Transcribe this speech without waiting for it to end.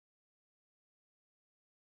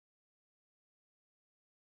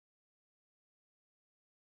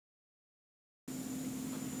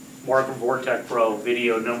Mark from Vortec Pro,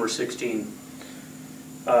 video number 16.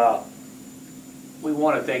 We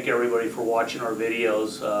want to thank everybody for watching our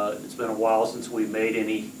videos. It's been a while since we've made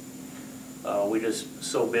any. We're just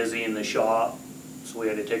so busy in the shop, so we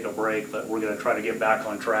had to take a break, but we're going to try to get back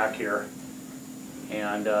on track here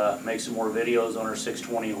and make some more videos on our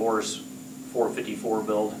 620 horse 454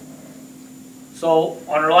 build. So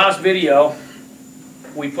on our last video,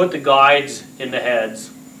 we put the guides in the heads.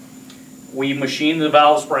 We machined the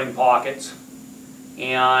valve spring pockets,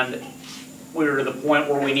 and we were to the point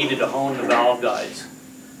where we needed to hone the valve guides.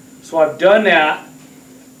 So I've done that,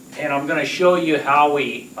 and I'm going to show you how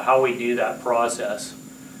we do that process.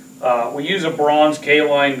 We use a bronze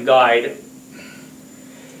K-line guide,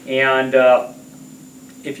 and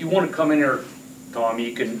if you want to come in here, Tom,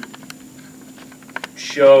 you can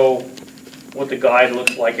show what the guide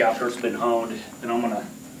looks like after it's been honed. And I'm going to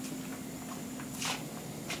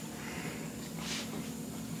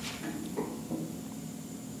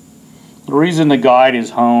The reason the guide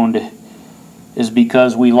is honed is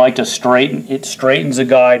because we like to straighten. It straightens the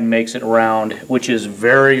guide and makes it round, which is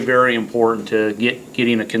very, very important to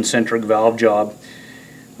getting a concentric valve job.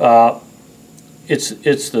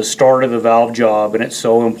 It's the start of the valve job, and it's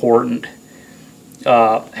so important.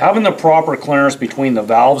 Having the proper clearance between the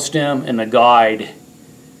valve stem and the guide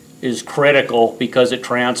is critical because it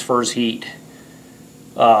transfers heat.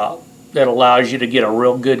 That allows you to get a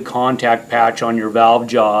real good contact patch on your valve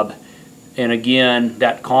job. And again,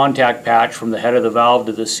 that contact patch from the head of the valve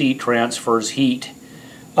to the seat transfers heat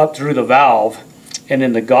up through the valve, and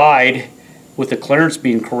then the guide, with the clearance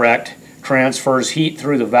being correct, transfers heat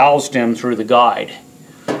through the valve stem through the guide.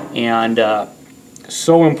 And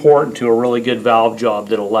so important to a really good valve job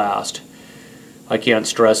that'll last. I can't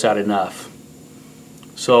stress that enough.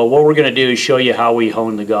 So what we're going to do is show you how we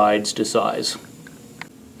hone the guides to size.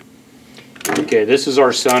 Okay, this is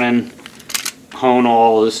our Sunnin hone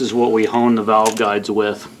all. This is what we hone the valve guides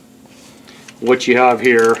with. What you have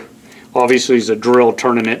here obviously is a drill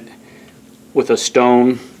turning it with a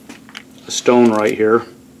stone right here,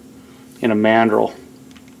 and a mandrel.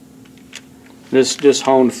 This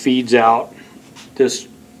hone feeds out this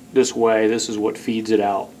way. This is what feeds it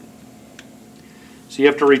out. So you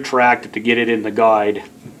have to retract it to get it in the guide.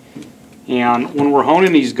 And when we're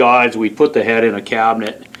honing these guides, we put the head in a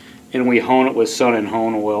cabinet and we hone it with Sunnin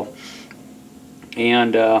hone oil.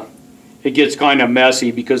 And it gets kind of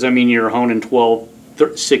messy because, I mean, you're honing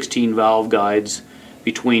 16 valve guides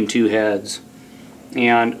between two heads.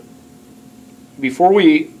 And before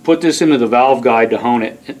we put this into the valve guide to hone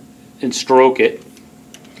it and stroke it,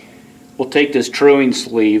 we'll take this truing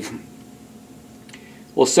sleeve.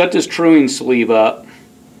 We'll set this truing sleeve up,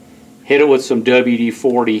 hit it with some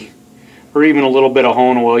WD-40 or even a little bit of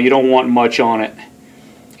hone oil. You don't want much on it.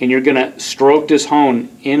 And you're going to stroke this hone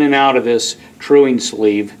in and out of this truing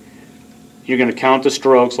sleeve. You're going to count the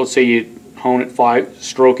strokes. Let's say you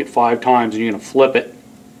stroke it 5 times, and you're going to flip it,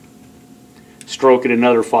 stroke it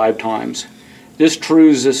another 5 times. This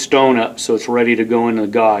trues this stone up so it's ready to go into the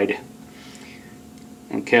guide.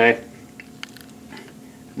 Okay.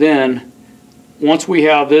 Then once we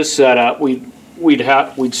have this set up, we'd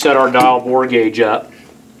set our dial bore gauge up.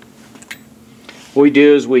 What we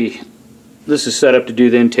do is this is set up to do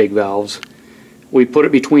the intake valves. We put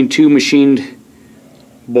it between 2 machined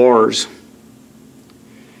bars,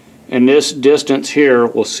 and this distance here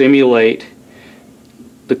will simulate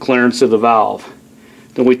the clearance of the valve.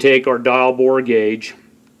 Then we take our dial bore gauge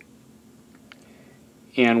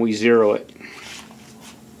and we zero it.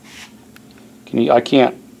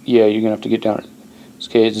 Yeah, you're gonna have to get down.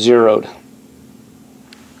 Okay, it's zeroed.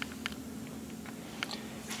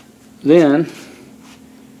 Then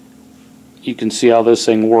you can see how this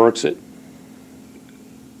thing works. It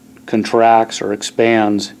contracts or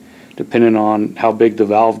expands depending on how big the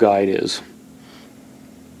valve guide is.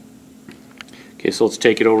 Okay, so let's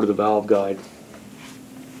take it over to the valve guide.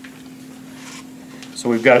 So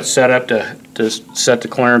we've got it set up to set the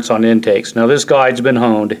clearance on intakes. Now this guide's been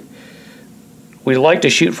honed. We like to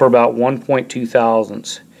shoot for about 1.2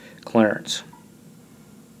 thousandths clearance.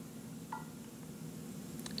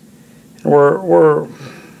 We're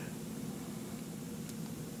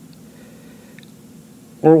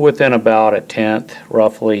within about 1/10,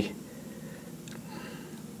 roughly,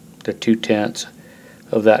 to 2/10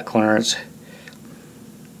 of that clearance.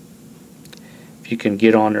 If you can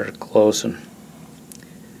get on there close and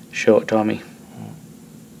show it, Tommy.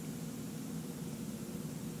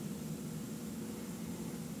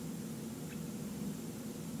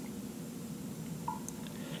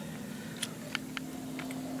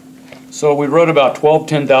 So we wrote about 12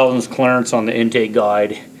 10,000ths clearance on the intake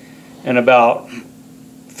guide, and about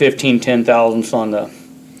 15/10 thousandths on the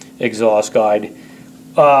exhaust guide.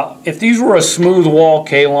 If these were a smooth wall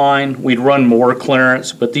K-line, we'd run more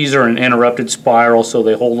clearance, but these are an interrupted spiral, so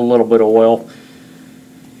they hold a little bit of oil.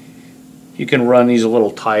 You can run these a little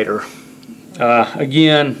tighter.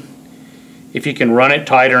 Again, if you can run it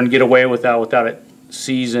tighter and get away with that without it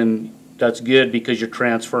seizing, that's good because you're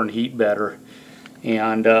transferring heat better,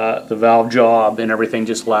 and the valve job and everything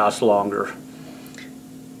just lasts longer.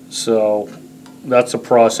 So that's the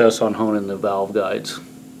process on honing the valve guides.